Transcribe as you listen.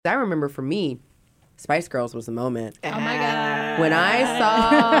I remember for me, Spice Girls was the moment. Oh my God. When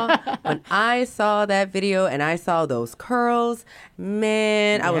I saw that video and I saw those curls,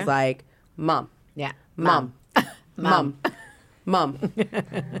 man, I was like, Mom. Yeah. Mom.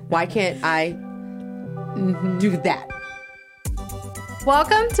 Why can't I do that?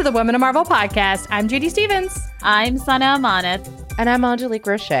 Welcome to the Women of Marvel podcast. I'm Judy Stevens. I'm Sana Amanat. And I'm Angélique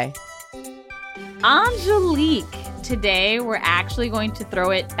Roche. Angélique. Today, we're actually going to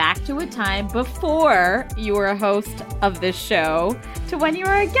throw it back to a time before you were a host of this show to when you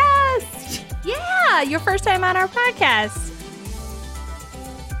were a guest. Yeah, your first time on our podcast.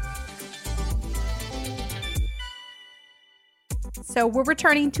 So we're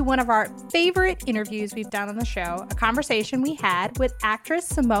returning to one of our favorite interviews we've done on the show, a conversation we had with actress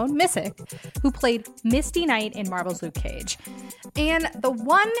Simone Missick, who played Misty Knight in Marvel's Luke Cage, and the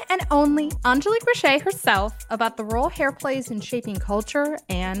one and only Angélique Roche herself about the role hair plays in shaping culture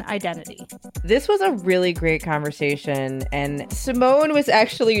and identity. This was a really great conversation, and Simone was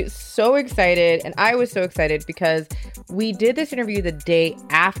actually so excited, and I was so excited because we did this interview the day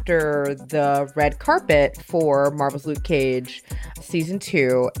after the red carpet for Marvel's Luke Cage season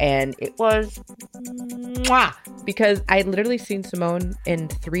 2, and it was mwah, because I had literally seen Simone in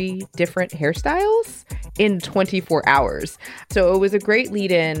 3 different hairstyles in 24 hours. So it was a great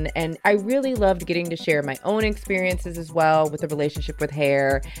lead-in, and I really loved getting to share my own experiences as well with the relationship with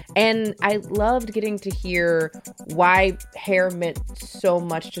hair. And I loved getting to hear why hair meant so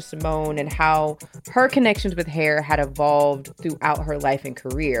much to Simone and how her connections with hair had evolved throughout her life and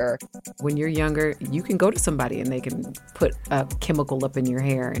career. When you're younger, you can go to somebody and they can put a chemical up in your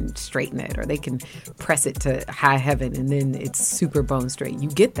hair and straighten it, or they can press it to high heaven and then it's super bone straight. You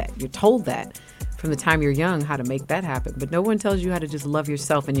get that. You're told that from the time you're young how to make that happen. But no one tells you how to just love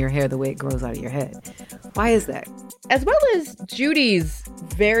yourself and your hair the way it grows out of your head. Why is that? As well as Judy's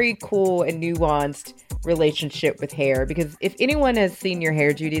very cool and nuanced relationship with hair, because if anyone has seen your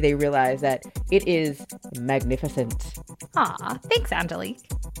hair, Judy, they realize that it is magnificent. Aw, thanks, Angélique.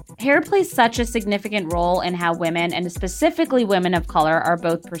 Hair plays such a significant role in how women, and specifically women of color, are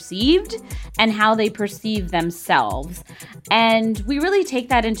both perceived and how they perceive themselves. And we really take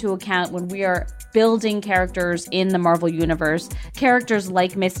that into account when we are building characters in the Marvel Universe, characters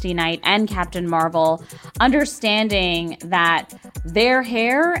like Misty Knight and Captain Marvel, understanding that their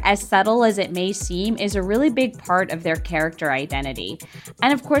hair, as subtle as it may seem, is a really big part of their character identity.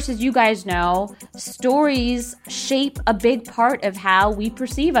 And of course, as you guys know, stories shape a big part of how we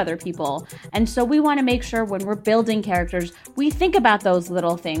perceive other people. And so we want to make sure when we're building characters, we think about those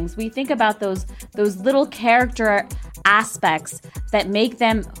little things. We think about those little character aspects that make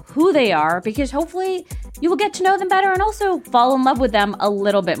them who they are, because hopefully you will get to know them better and also fall in love with them a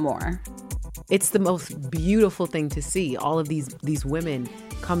little bit more. It's the most beautiful thing to see. All of these women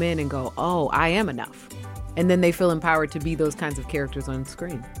come in and go, oh, I am enough. And then they feel empowered to be those kinds of characters on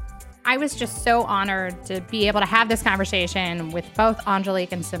screen. I was just so honored to be able to have this conversation with both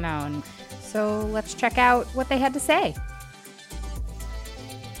Angélique and Simone. So let's check out what they had to say.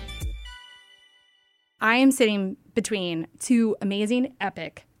 I am sitting between 2 amazing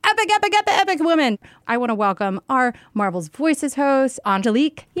epic women. I want to welcome our Marvel's Voices host,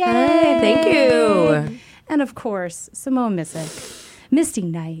 Angélique. Yay! Hi, thank you. And of course, Simone Missick, Misty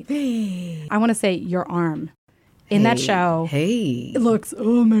Knight. Hey. I want to say your arm in that show. Hey. It looks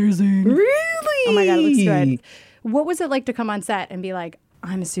amazing. Really? Oh my God, it looks good. What was it like to come on set and be like,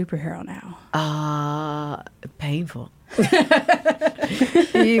 I'm a superhero now? Painful.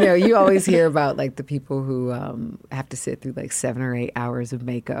 You always hear about like the people who have to sit through like 7 or 8 hours of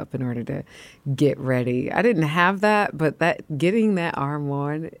makeup in order to get ready. I didn't have that, but getting that arm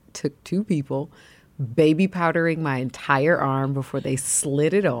on took 2 people baby powdering my entire arm before they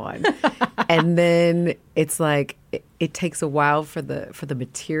slid it on. And then it's like it takes a while for the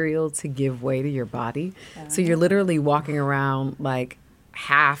material to give way to your body. So you're literally walking around like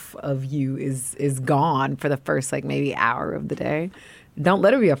half of you is gone for the first like maybe hour of the day. Don't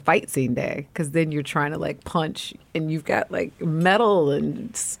let it be a fight scene day, because then you're trying to like punch and you've got like metal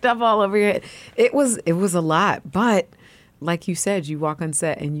and stuff all over your head. It was a lot, but like you said, you walk on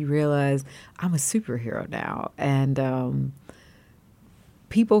set and you realize I'm a superhero now. And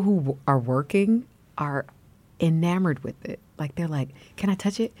people who are working are enamored with it. Like they're like, can I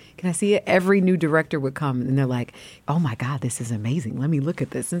touch it? Can I see it? Every new director would come and they're like, oh my God, this is amazing. Let me look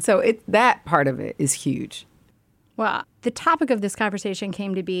at this. And so that part of it is huge. Well, the topic of this conversation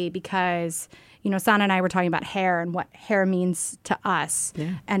came to be because, Sana and I were talking about hair and what hair means to us.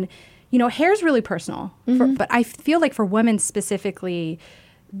 Yeah. And, hair is really personal. But I feel like for women specifically,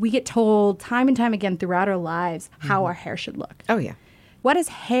 we get told time and time again throughout our lives how our hair should look. Oh, yeah. What does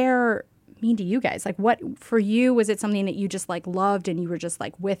hair mean to you guys? Like, what for you, was it something that you just like loved and you were just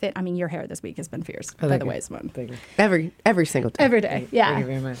like with it? I mean, your hair this week has been fierce, by the way, Simone. Every single day. Every day, yeah. Thank you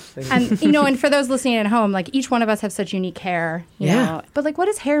very much. And and for those listening at home, like each one of us have such unique hair, you know. But like, what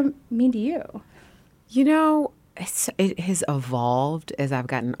does hair mean to you? You know, it has evolved as I've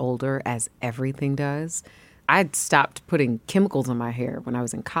gotten older, as everything does. I'd stopped putting chemicals in my hair when I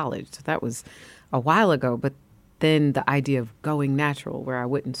was in college, so that was a while ago. But then the idea of going natural, where I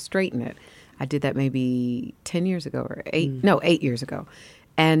wouldn't straighten it, I did that maybe 10 years ago or 8 years ago.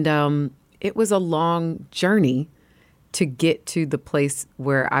 And it was a long journey to get to the place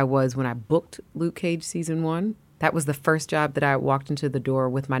where I was when I booked Luke Cage season 1. That was the first job that I walked into the door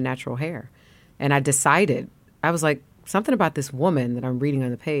with my natural hair. And I decided, I was like, something about this woman that I'm reading on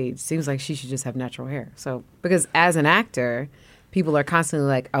the page seems like she should just have natural hair. So, because as an actor, people are constantly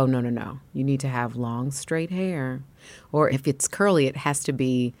like, oh, no. You need to have long, straight hair. Or if it's curly, it has to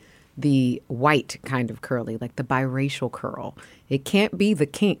be the white kind of curly, like the biracial curl. It can't be the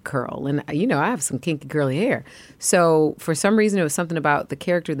kink curl. And, I have some kinky curly hair. So for some reason, it was something about the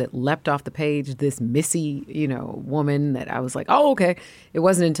character that leapt off the page, this Missy, woman, that I was like, oh, okay. It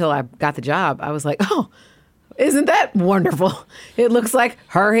wasn't until I got the job, I was like, oh, isn't that wonderful? It looks like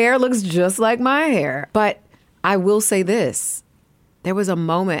her hair looks just like my hair. But I will say this. There was a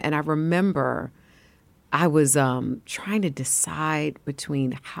moment, and I remember I was trying to decide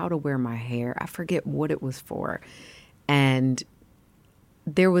between how to wear my hair. I forget what it was for. And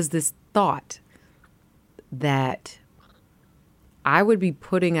there was this thought that I would be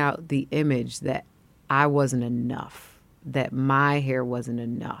putting out the image that I wasn't enough, that my hair wasn't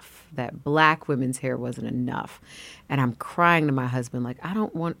enough, that Black women's hair wasn't enough. And I'm crying to my husband, like, I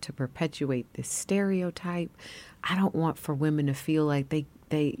don't want to perpetuate this stereotype. I don't want for women to feel like they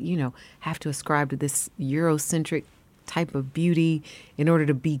have to ascribe to this Eurocentric type of beauty in order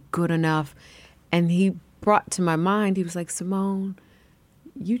to be good enough. And he brought to my mind, he was like, Simone,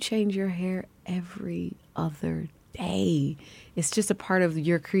 you change your hair every other day. It's just a part of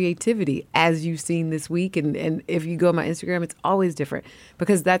your creativity, as you've seen this week. And if you go on my Instagram, it's always different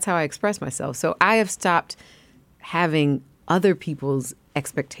because that's how I express myself. So I have stopped having other people's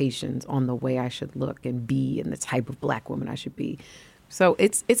expectations on the way I should look and be and the type of Black woman I should be. So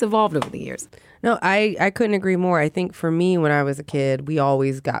it's evolved over the years. No, I couldn't agree more. I think for me, when I was a kid, we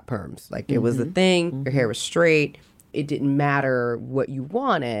always got perms. Like, it was a thing. Your hair was straight. It didn't matter what you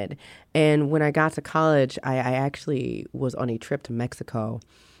wanted. And when I got to college, I actually was on a trip to Mexico,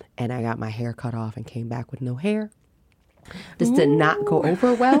 and I got my hair cut off and came back with no hair. This did not go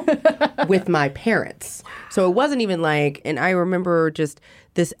over well with my parents. So it wasn't even like, and I remember just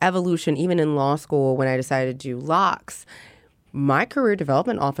this evolution, even in law school, when I decided to do locks, my career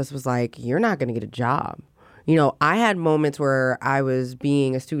development office was like, you're not going to get a job. I had moments where I was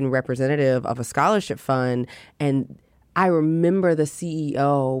being a student representative of a scholarship fund, and I remember the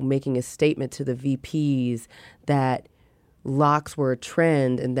CEO making a statement to the VPs that locks were a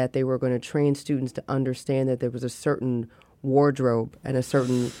trend and that they were going to train students to understand that there was a certain wardrobe and a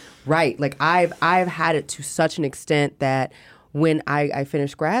certain right. Like, I've had it to such an extent that when I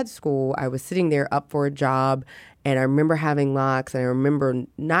finished grad school, I was sitting there up for a job, and I remember having locks, and I remember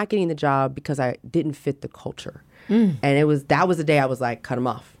not getting the job because I didn't fit the culture. And that was the day I was like, cut them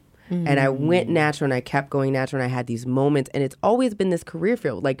off. And I went natural, and I kept going natural, and I had these moments. And it's always been this career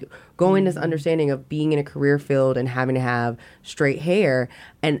field, like going this understanding of being in a career field and having to have straight hair.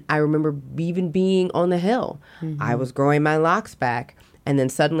 And I remember even being on the Hill. I was growing my locks back, and then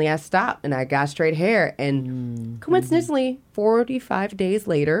suddenly I stopped, and I got straight hair. And coincidentally, 45 days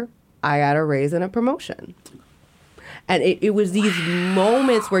later, I got a raise and a promotion. And it was these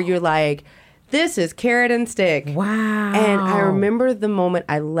moments where you're like, this is carrot and stick. Wow. And I remember the moment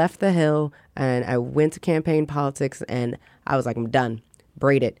I left the Hill and I went to campaign politics, and I was like, I'm done.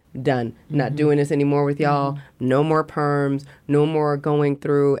 Braid it. Done. Not doing this anymore with y'all. No more perms. No more going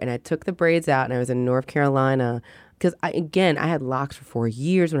through. And I took the braids out, and I was in North Carolina because, I had locks for 4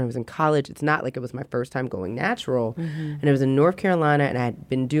 years when I was in college. It's not like it was my first time going natural. And I was in North Carolina, and I had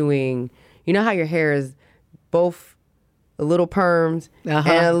been doing, how your hair is both a little perms and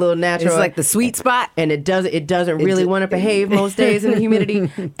a little natural. It's like the sweet spot. And it doesn't really want to behave most days in the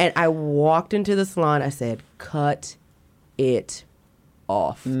humidity. And I walked into the salon. I said, cut it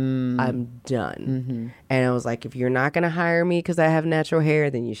off. I'm done. And I was like, if you're not going to hire me because I have natural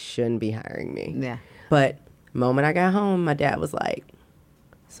hair, then you shouldn't be hiring me. Yeah. But the moment I got home, my dad was like,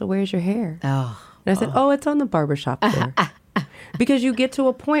 so where's your hair? Oh. And I said, it's on the barbershop floor. Because you get to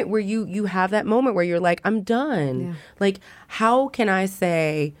a point where you have that moment where you're like, I'm done. Yeah. Like, how can I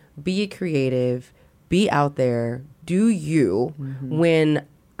say, be creative, be out there, do you when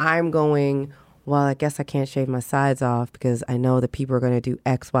I'm going, well, I guess I can't shave my sides off because I know that people are going to do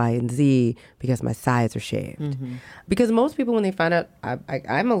X, Y, and Z because my sides are shaved. Because most people, when they find out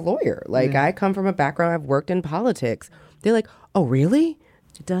I'm a lawyer, like I come from a background, I've worked in politics, they're like, oh, really?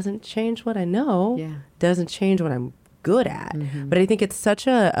 It doesn't change what I know. Yeah. Doesn't change what I'm good at. But I think it's such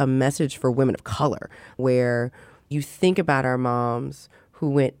a message for women of color where you think about our moms who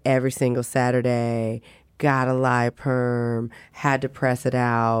went every single Saturday, got a live perm, had to press it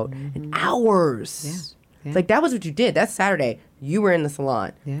out in hours. Yeah. Like that was what you did. That's Saturday. You were in the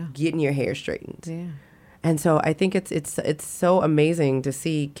salon getting your hair straightened. Yeah. And so I think it's so amazing to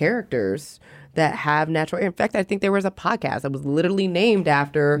see characters that have natural hair. In fact, I think there was a podcast that was literally named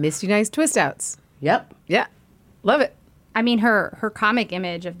after Misty Knight's Twist Outs. Yep. Yeah. Love it. I mean, her comic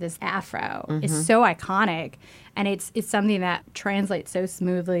image of this afro is so iconic, and it's something that translates so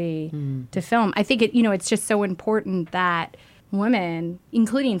smoothly to film. I think it's just so important that women,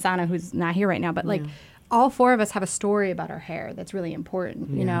 including Sana, who's not here right now, but like all four of us have a story about our hair that's really important.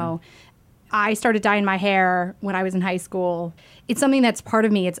 You know, I started dyeing my hair when I was in high school. It's something that's part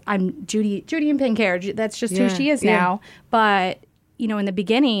of me. I'm Judy in pink hair. That's just who she is now. But in the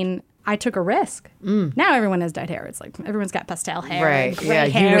beginning, I took a risk. Now everyone has dyed hair. It's like everyone's got pastel hair, and gray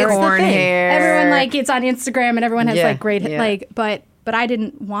hair, unicorn hair. Everyone it's on Instagram, and everyone has great but I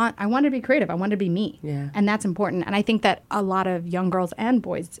didn't want. I wanted to be creative. I wanted to be me, and that's important. And I think that a lot of young girls and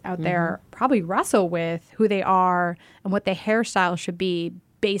boys out there probably wrestle with who they are and what their hairstyle should be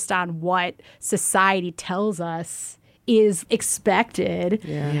based on what society tells us is expected,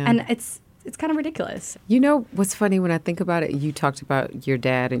 and it's kind of ridiculous. You know what's funny when I think about it? You talked about your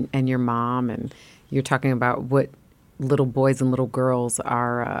dad and your mom, and you're talking about what little boys and little girls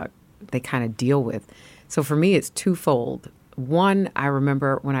are, they kind of deal with. So for me, it's twofold. One, I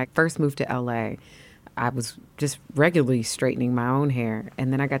remember when I first moved to LA, I was just regularly straightening my own hair.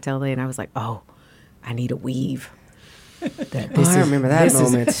 And then I got to LA and I was like, oh, I need a weave. I remember that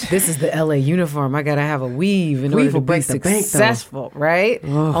moment. This is the LA uniform. I got to have a weave in order to be successful, right?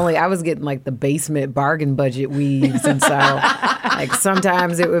 Oh. Only I was getting like the basement bargain budget weaves. And so like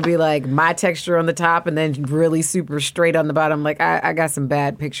sometimes it would be like my texture on the top and then really super straight on the bottom. Like I got some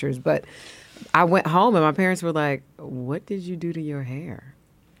bad pictures. But I went home and my parents were like, what did you do to your hair?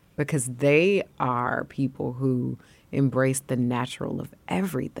 Because they are people who embrace the natural of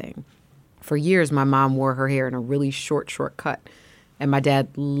everything. For years, my mom wore her hair in a really short cut. And my dad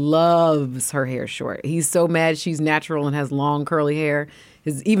loves her hair short. He's so mad she's natural and has long curly hair.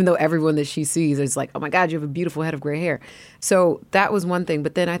 Even though everyone that she sees is like, oh my God, you have a beautiful head of gray hair. So that was one thing.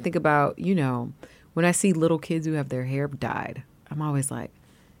 But then I think about, when I see little kids who have their hair dyed, I'm always like,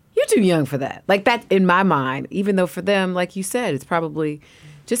 you're too young for that. Like that in my mind, even though for them, like you said, it's probably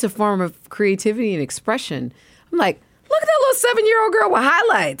just a form of creativity and expression. I'm like, look at that little 7-year-old girl with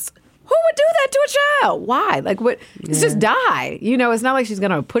highlights. Who would do that to a child? Why? Like what? It's just dye. It's not like she's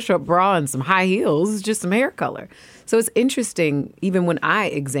going to push up bra and some high heels. It's just some hair color. So it's interesting, even when I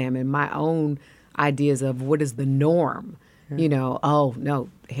examine my own ideas of what is the norm. Oh, no,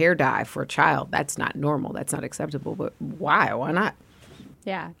 hair dye for a child, that's not normal. That's not acceptable. But why? Why not?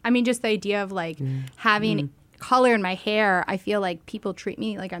 Yeah. I mean, just the idea of like having color in my hair, I feel like people treat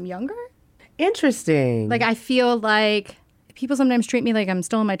me like I'm younger. Interesting. Like I feel like people sometimes treat me like I'm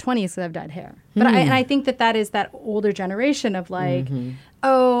still in my 20s because I've dyed hair. But I think that is that older generation of like,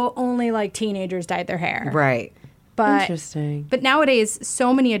 oh, only like teenagers dyed their hair. Right. But, interesting. But nowadays,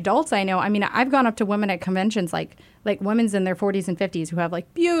 so many adults I know, I mean, I've gone up to women at conventions, like women's in their 40s and 50s who have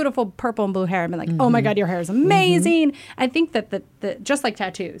like beautiful purple and blue hair and been like, oh my God, your hair is amazing. I think that the just like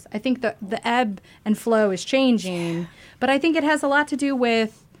tattoos, I think the ebb and flow is changing. But I think it has a lot to do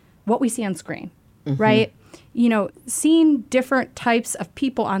with what we see on screen, right? Seeing different types of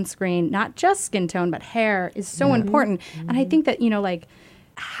people on screen, not just skin tone, but hair is so important. And I think that,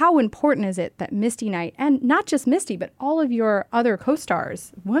 how important is it that Misty Knight, and not just Misty, but all of your other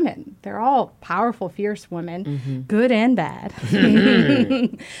co-stars, women, they're all powerful, fierce women, good and bad.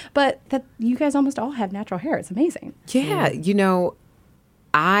 But that you guys almost all have natural hair. It's amazing. Yeah.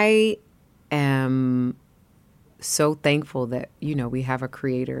 I am so thankful that, we have a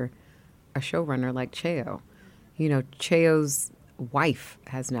creator, a showrunner like Cheo. Cheo's wife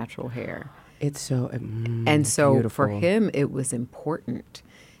has natural hair. It's so and so beautiful. For him, it was important.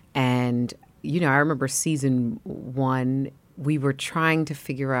 And, I remember season 1, we were trying to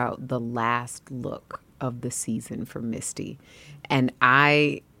figure out the last look of the season for Misty. And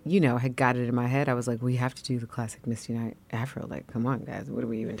I, had got it in my head. I was like, we have to do the classic Misty Knight afro. Like, come on, guys. What are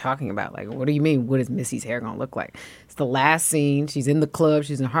we even talking about? Like, what do you mean? What is Misty's hair going to look like? It's the last scene. She's in the club.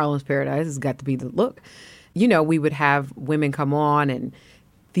 She's in Harlem's Paradise. It's got to be the look. you know, we would have women come on, and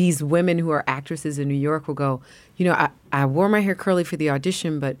these women who are actresses in New York will go, you know, I wore my hair curly for the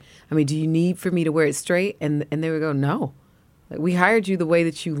audition, but I mean, do you need for me to wear it straight? And they would go, no, like, we hired you the way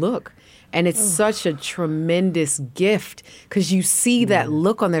that you look. And it's such a tremendous gift because you see that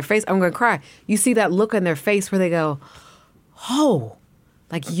look on their face. I'm going to cry. You see that look on their face where they go, oh,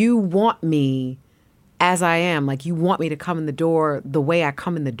 like you want me as I am. Like you want me to come in the door the way I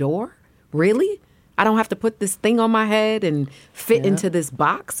come in the door? Really? I don't have to put this thing on my head and fit into this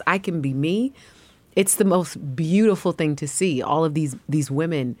box. I can be me. It's the most beautiful thing to see. All of these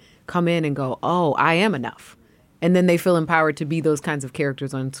women come in and go, oh, I am enough. And then they feel empowered to be those kinds of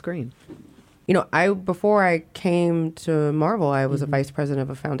characters on screen. You know, before I came to Marvel, I was a vice president of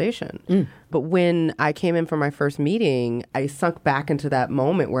a foundation. But when I came in for my first meeting, I sunk back into that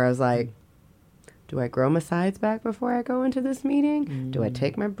moment where I was like, do I grow my sides back before I go into this meeting? Do I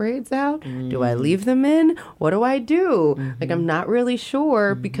take my braids out? Do I leave them in? What do I do? Like, I'm not really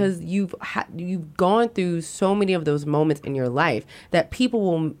sure because you've gone through so many of those moments in your life that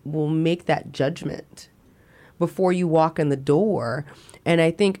people will make that judgment before you walk in the door. And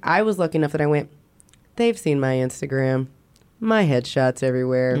I think I was lucky enough that I went, they've seen my Instagram, my headshots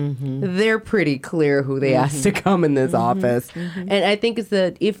everywhere. They're pretty clear who they asked to come in this office. And I think it's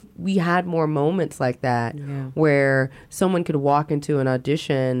that if we had more moments like that where someone could walk into an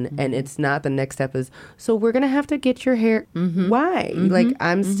audition and it's not the next step is, so we're going to have to get your hair. Why? Like,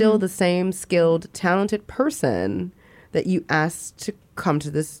 I'm still the same skilled, talented person that you asked to come to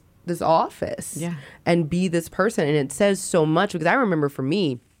this office and be this person. And it says so much because I remember for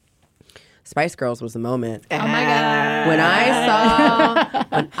me, Spice Girls was the moment. Oh my God. When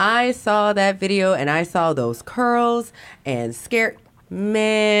I saw that video and I saw those curls and scared,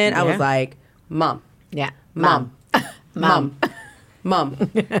 man, I was like, Mom. Yeah. Mom.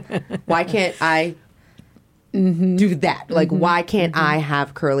 Why can't I do that? Like, why can't I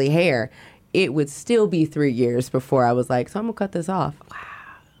have curly hair? It would still be 3 years before I was like, so I'm going to cut this off. Wow.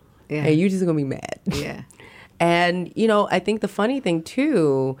 Yeah. And you're just going to be mad. Yeah. And, you know, I think the funny thing,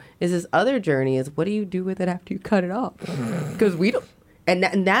 too, is this other journey is what do you do with it after you cut it off? Because we don't.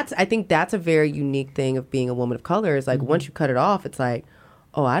 And that's, I think that's a very unique thing of being a woman of color is like once you cut it off, it's like,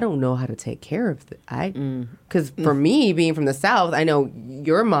 oh, I don't know how to take care of it. Because for me, being from the South, I know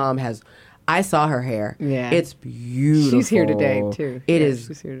your mom has, I saw her hair. Yeah. It's beautiful. She's here today, too. It is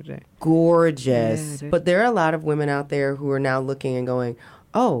she's here today. Gorgeous. But there are a lot of women out there who are now looking and going,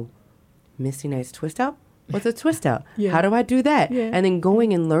 oh, Misty Knight's twist out? What's a twist out? How do I do that? And then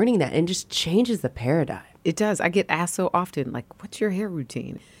going and learning that and just changes the paradigm. It does. I get asked so often, like, what's your hair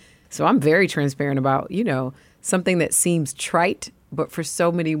routine? So I'm very transparent about, you know, something that seems trite, but for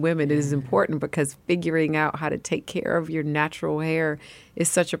so many women it is important because figuring out how to take care of your natural hair is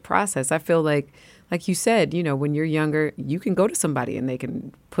such a process. I feel like you said, you know, when you're younger, you can go to somebody and they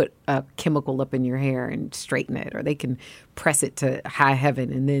can put a chemical up in your hair and straighten it, or they can press it to high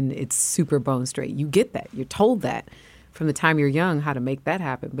heaven and then it's super bone straight. You get that. You're told that from the time you're young how to make that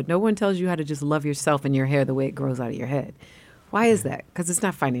happen. But no one tells you how to just love yourself and your hair the way it grows out of your head. Why is that? Because it's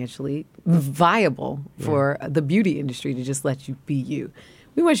not financially viable for the beauty industry to just let you be you.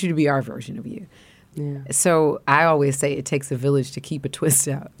 We want you to be our version of you. Yeah. So I always say it takes a village to keep a twist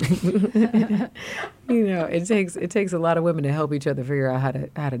out. You know, it takes a lot of women to help each other figure out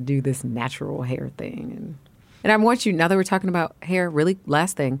how to do this natural hair thing. And I want you, now that we're talking about hair, really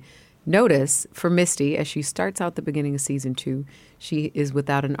last thing, notice for Misty as she starts out the beginning of season 2, she is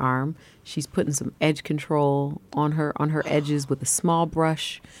without an arm. She's putting some edge control on her edges with a small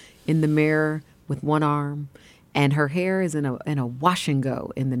brush in the mirror with one arm. And her hair is in a wash and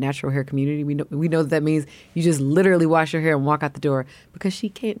go in the natural hair community. We know that means you just literally wash your hair and walk out the door because she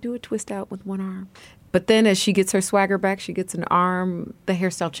can't do a twist out with one arm. But then as she gets her swagger back, she gets an arm, the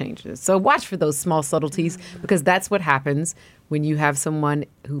hairstyle changes. So watch for those small subtleties because that's what happens when you have someone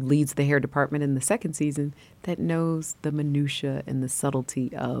who leads the hair department in the second season that knows the minutia and the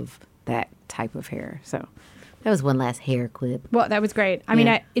subtlety of that type of hair. So that was one last hair clip. Well, that was great. I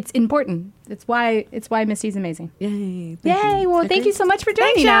mean, it's important. It's why Misty's amazing. Yay. Yay. Well, thank you so much for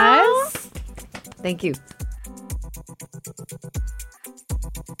joining us. Thank you.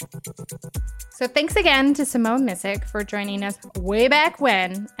 So thanks again to Simone Missick for joining us way back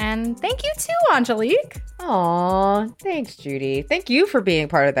when. And thank you too, Angélique. Aw, thanks, Judy. Thank you for being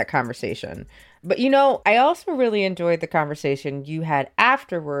part of that conversation. But, you know, I also really enjoyed the conversation you had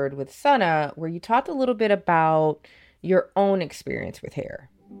afterward with Sana, where you talked a little bit about your own experience with hair.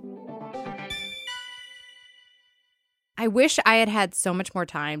 I wish I had had so much more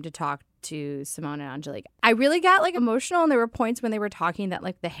time to talk to Simone and Angélique. I really got like emotional, and there were points when they were talking that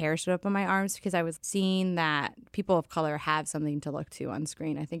like the hair stood up on my arms because I was seeing that people of color have something to look to on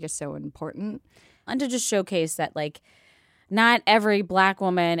screen. I think is so important. And to just showcase that like not every Black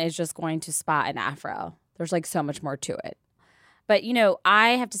woman is just going to spot an afro. There's like so much more to it. But, you know, I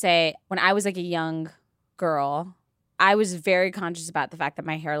have to say, when I was like a young girl, I was very conscious about the fact that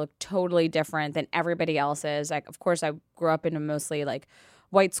my hair looked totally different than everybody else's. Like, of course, I grew up in a mostly like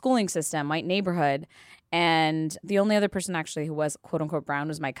white schooling system, white neighborhood. And the only other person actually who was quote unquote brown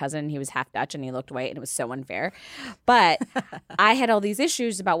was my cousin. He was half Dutch and he looked white, and it was so unfair. But I had all these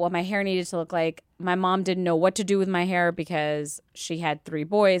issues about what my hair needed to look like. My mom didn't know what to do with my hair because she had 3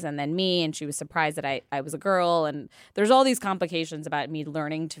 boys and then me, and she was surprised that I was a girl. And there's all these complications about me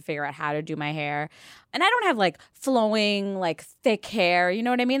learning to figure out how to do my hair. And I don't have like flowing, like thick hair. You know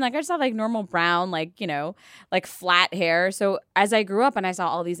what I mean? Like I just have like normal brown, like, you know, like flat hair. So as I grew up and I saw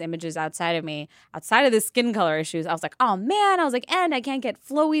all these images outside of me, outside of the skin color issues, I was like, oh man, I was like, and I can't get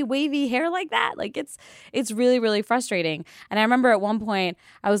flowy, wavy hair like that. Like it's really, really frustrating. And I remember at one point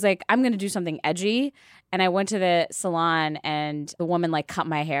I was like, I'm going to do something edgy. And I went to the salon and the woman like cut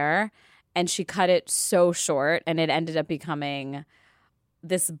my hair, and she cut it so short, and it ended up becoming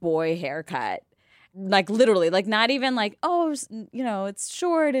this boy haircut. Like literally, like not even like, oh, you know, it's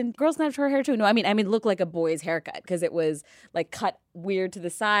short and girls can have short hair too. No, I mean, look like a boy's haircut because it was like cut weird to the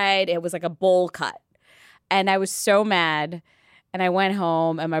side. It was like a bowl cut. And I was so mad. And I went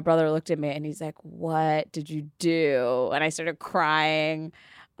home and my brother looked at me and he's like, what did you do? And I started crying.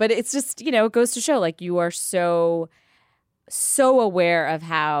 But it's just, you know, it goes to show like you are so aware of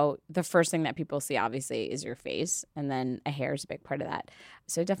how the first thing that people see obviously is your face. And then a hair is a big part of that.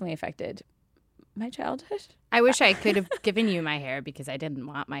 So it definitely affected my childhood. I wish I could have given you my hair because I didn't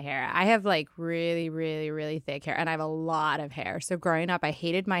want my hair. I have like really, really, really thick hair, and I have a lot of hair. So growing up, I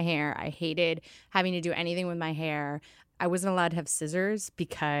hated my hair. I hated having to do anything with my hair. I wasn't allowed to have scissors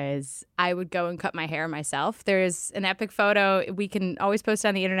because I would go and cut my hair myself. There's an epic photo. We can always post it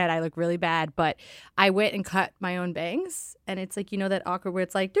on the internet. I look really bad, but I went and cut my own bangs. And it's like, you know, that awkward where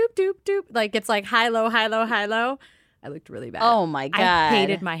it's like doop, doop, doop. Like it's like high, low, high, low, high, low. I looked really bad. Oh, my God. I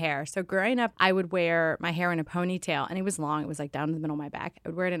hated my hair. So growing up, I would wear my hair in a ponytail. And it was long. It was like down to the middle of my back. I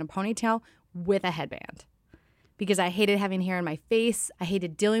would wear it in a ponytail with a headband because I hated having hair in my face. I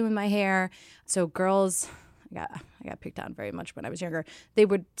hated dealing with my hair. So girls... I got picked on very much when I was younger. They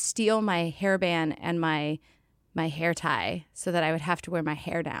would steal my hairband and my hair tie so that I would have to wear my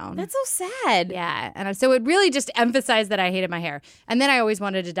hair down. That's so sad. Yeah. And so it really just emphasized that I hated my hair. And then I always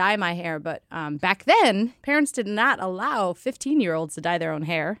wanted to dye my hair. But back then, parents did not allow 15-year-olds to dye their own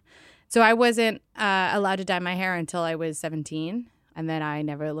hair. So I wasn't allowed to dye my hair until I was 17. And then I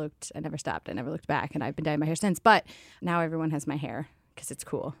never stopped. I never looked back. And I've been dyeing my hair since. But now everyone has my hair. Because it's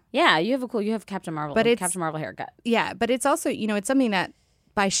cool. Yeah, you have Captain Marvel, but Captain Marvel haircut. Yeah, but it's also, you know, it's something that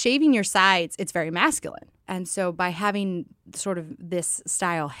by shaving your sides, it's very masculine. And so by having sort of this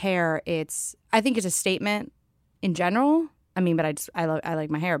style hair, I think it's a statement in general. I mean, but I like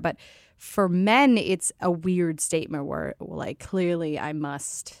my hair. But for men, it's a weird statement where like clearly I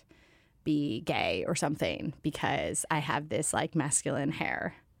must be gay or something because I have this like masculine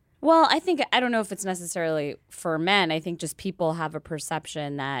hair. Well, I don't know if it's necessarily for men. I think just people have a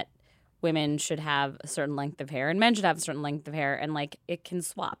perception that women should have a certain length of hair and men should have a certain length of hair, and like it can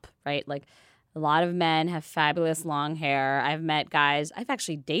swap, right? Like a lot of men have fabulous long hair. I've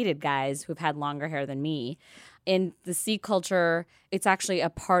actually dated guys who've had longer hair than me. In the Sikh culture, it's actually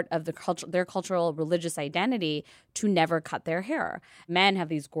a part of their cultural religious identity to never cut their hair. Men have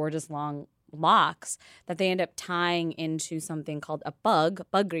these gorgeous long locks that they end up tying into something called a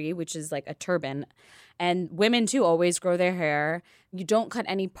bugri, which is like a turban. And women too always grow their hair. You don't cut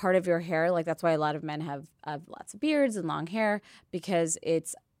any part of your hair. Like that's why a lot of men have lots of beards and long hair, because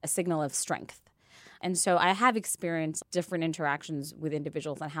it's a signal of strength. And so I have experienced different interactions with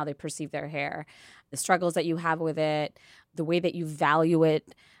individuals on how they perceive their hair, the struggles that you have with it, the way that you value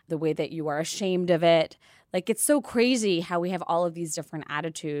it, the way that you are ashamed of it. Like it's so crazy how we have all of these different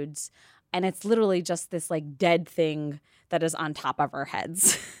attitudes. And it's literally just this like dead thing that is on top of our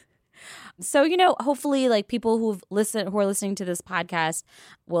heads. So, you know, hopefully like people who are listening to this podcast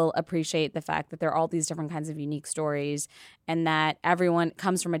will appreciate the fact that there are all these different kinds of unique stories and that everyone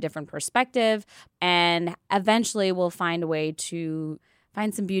comes from a different perspective and eventually will find a way to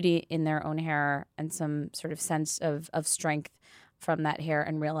find some beauty in their own hair and some sort of sense of strength from that hair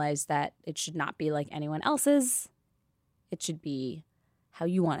and realize that it should not be like anyone else's. It should be how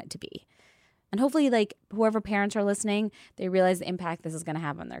you want it to be. And hopefully, like, whoever parents are listening, they realize the impact this is going to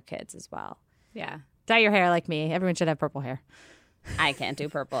have on their kids as well. Yeah. Dye your hair like me. Everyone should have purple hair. I can't do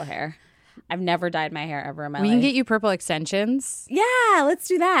purple hair. I've never dyed my hair ever in my life. We can get you purple extensions. Yeah, let's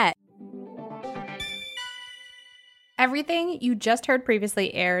do that. Everything you just heard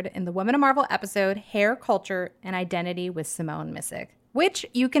previously aired in the Women of Marvel episode, Hair, Culture, and Identity with Simone Missick, which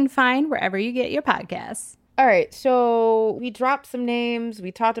you can find wherever you get your podcasts. All right, so we dropped some names.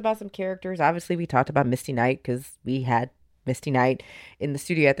 We talked about some characters. Obviously, we talked about Misty Knight because we had Misty Knight in the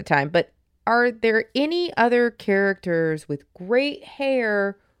studio at the time. But are there any other characters with great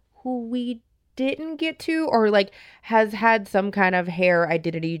hair who we didn't get to, or like has had some kind of hair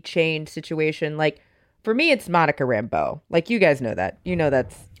identity change situation? Like, for me, it's Monica Rambeau. Like, you guys know that. You know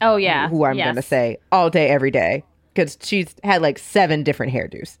that's who I'm going to say all day, every day. Because she's had like 7 different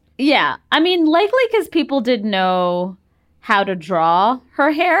hairdos. Yeah. I mean, likely because people didn't know how to draw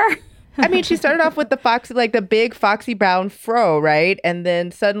her hair. I mean, she started off with the foxy, like the big foxy brown fro, right? And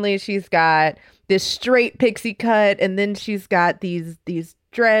then suddenly she's got this straight pixie cut. And then she's got these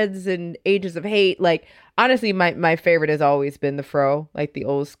dreads and Ages of Hate. Like, honestly, my favorite has always been the fro, like the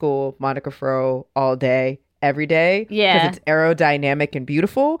old school Monica fro, all day, every day. Yeah. Because it's aerodynamic and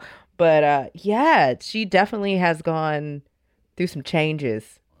beautiful. But yeah, she definitely has gone through some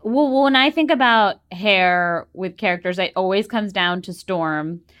changes. Well, when I think about hair with characters, it always comes down to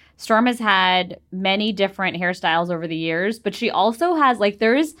Storm. Storm has had many different hairstyles over the years, but she also has, like,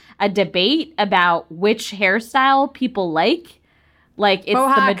 there's a debate about which hairstyle people like. Like, it's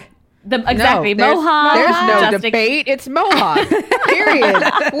Mohawk. Exactly. No, Mohawk. There's no debate. It's Mohawk. Period.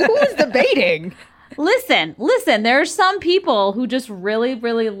 Who's debating? Listen. There are some people who just really,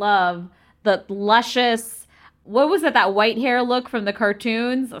 really love the luscious, what was it, that white hair look from the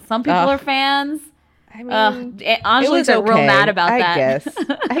cartoons? Some people are fans. I mean, Angélique's real mad about that.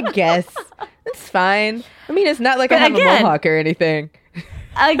 I guess. It's fine. I mean, it's not like I have a mohawk or anything.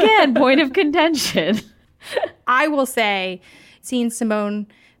 Again, point of contention. I will say, seeing Simone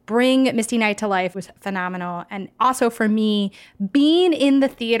bring Misty Knight to life was phenomenal. And also for me, being in the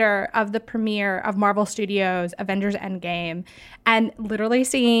theater of the premiere of Marvel Studios' Avengers Endgame and literally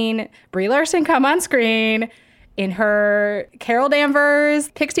seeing Brie Larson come on screen in her Carol Danvers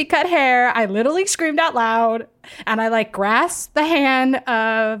pixie cut hair, I literally screamed out loud. And I like grasped the hand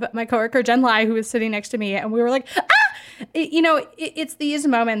of my coworker, Jen Lai, who was sitting next to me. And we were like, ah! It's these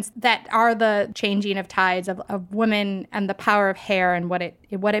moments that are the changing of tides of women and the power of hair and what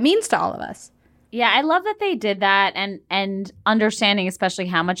it means to all of us. Yeah, I love that they did that and understanding especially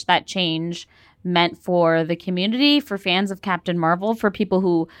how much that change meant for the community, for fans of Captain Marvel, for people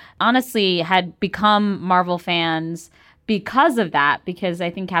who honestly had become Marvel fans because of that, because I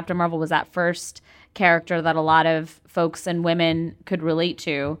think Captain Marvel was that first character that a lot of folks and women could relate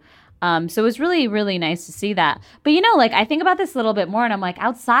to. So it was really, really nice to see that. But, like, I think about this a little bit more and I'm like,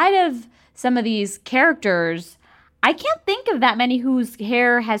 outside of some of these characters, I can't think of that many whose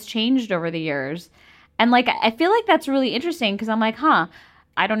hair has changed over the years. And, like, I feel like that's really interesting because I'm like,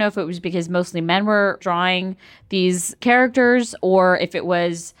 I don't know if it was because mostly men were drawing these characters or if it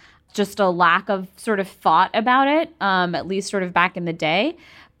was just a lack of sort of thought about it, at least sort of back in the day.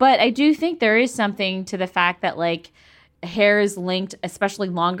 But I do think there is something to the fact that, like, hair is linked, especially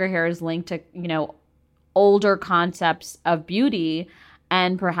longer hair is linked to, older concepts of beauty.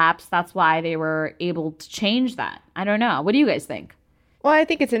 And perhaps that's why they were able to change that. I don't know. What do you guys think? Well, I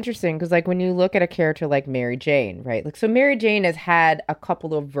think it's interesting because, like, when you look at a character like Mary Jane, right? Like, so Mary Jane has had a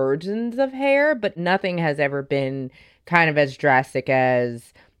couple of versions of hair, but nothing has ever been kind of as drastic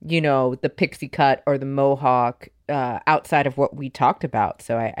as, the pixie cut or the mohawk outside of what we talked about.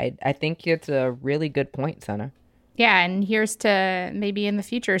 So I think it's a really good point, Sana. Yeah, and here's to maybe in the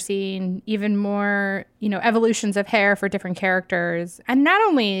future seeing even more, evolutions of hair for different characters. And not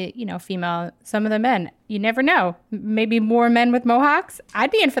only, female, some of the men. You never know. Maybe more men with mohawks.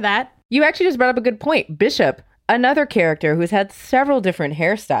 I'd be in for that. You actually just brought up a good point. Bishop, another character who's had several different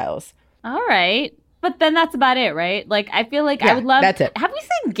hairstyles. All right. But then that's about it, right? Like, I feel like I would love... That's it. Have we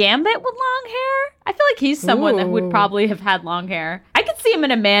seen Gambit with long hair? I feel like he's someone that would probably have had long hair. I could see him in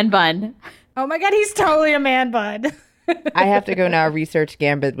a man bun. Oh my God, he's totally a man bud. I have to go now research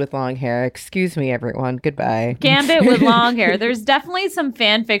Gambit with long hair. Excuse me, everyone. Goodbye. Gambit with long hair. There's definitely some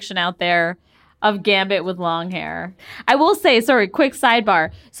fan fiction out there of Gambit with long hair. I will say, quick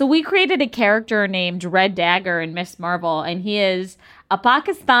sidebar. So we created a character named Red Dagger in Miss Marvel, and he is a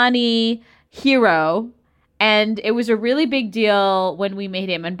Pakistani hero. And it was a really big deal when we made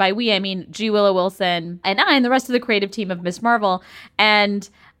him. And by we, I mean G. Willow Wilson and I and the rest of the creative team of Miss Marvel. And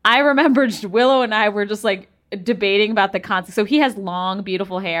I remember Willow and I were just like debating about the concept. So he has long,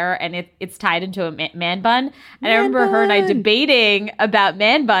 beautiful hair, and it's tied into a man bun. And I remember her and I debating about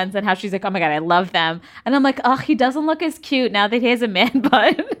man buns and how she's like, oh my God, I love them. And I'm like, oh, he doesn't look as cute now that he has a man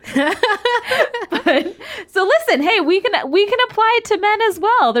bun. So listen, hey, we can apply it to men as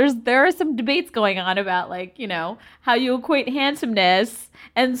well. There are some debates going on about, like, you know, how you equate handsomeness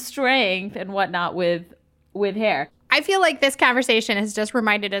and strength and whatnot with hair. I feel like this conversation has just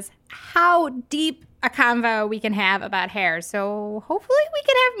reminded us how deep a convo we can have about hair. So hopefully we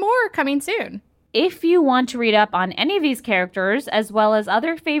can have more coming soon. If you want to read up on any of these characters, as well as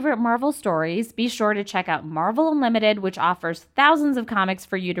other favorite Marvel stories, be sure to check out Marvel Unlimited, which offers thousands of comics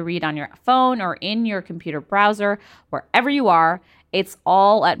for you to read on your phone or in your computer browser, wherever you are. It's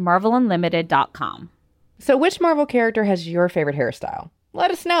all at marvelunlimited.com. So which Marvel character has your favorite hairstyle?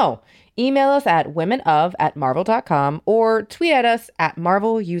 Let us know. Email us at womenof@marvel.com or tweet at us at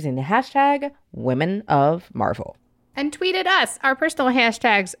Marvel using the hashtag WomenOfMarvel. And tweet at us our personal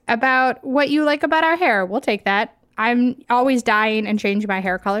hashtags about what you like about our hair. We'll take that. I'm always dyeing and changing my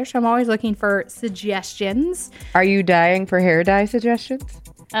hair color, so I'm always looking for suggestions. Are you dying for hair dye suggestions?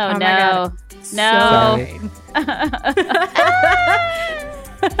 Oh, my no. God. No. So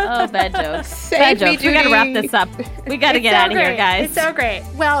Oh, bad jokes. Save Bad me, jokes. We got to wrap this up. We got to get out of here, guys. It's so great.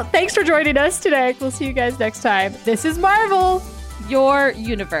 Well, thanks for joining us today. We'll see you guys next time. This is Marvel, Your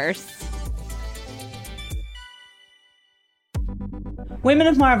universe. Women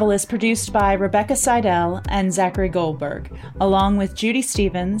of Marvel is produced by Rebecca Seidel and Zachary Goldberg, along with Judy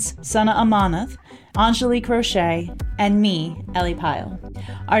Stevens, Sana Amanath, Angélique Roche, and me, Ellie Pyle.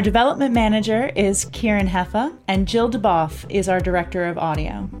 Our development manager is Kieran Heffa, and Jill DeBoff is our director of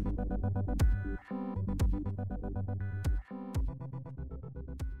audio.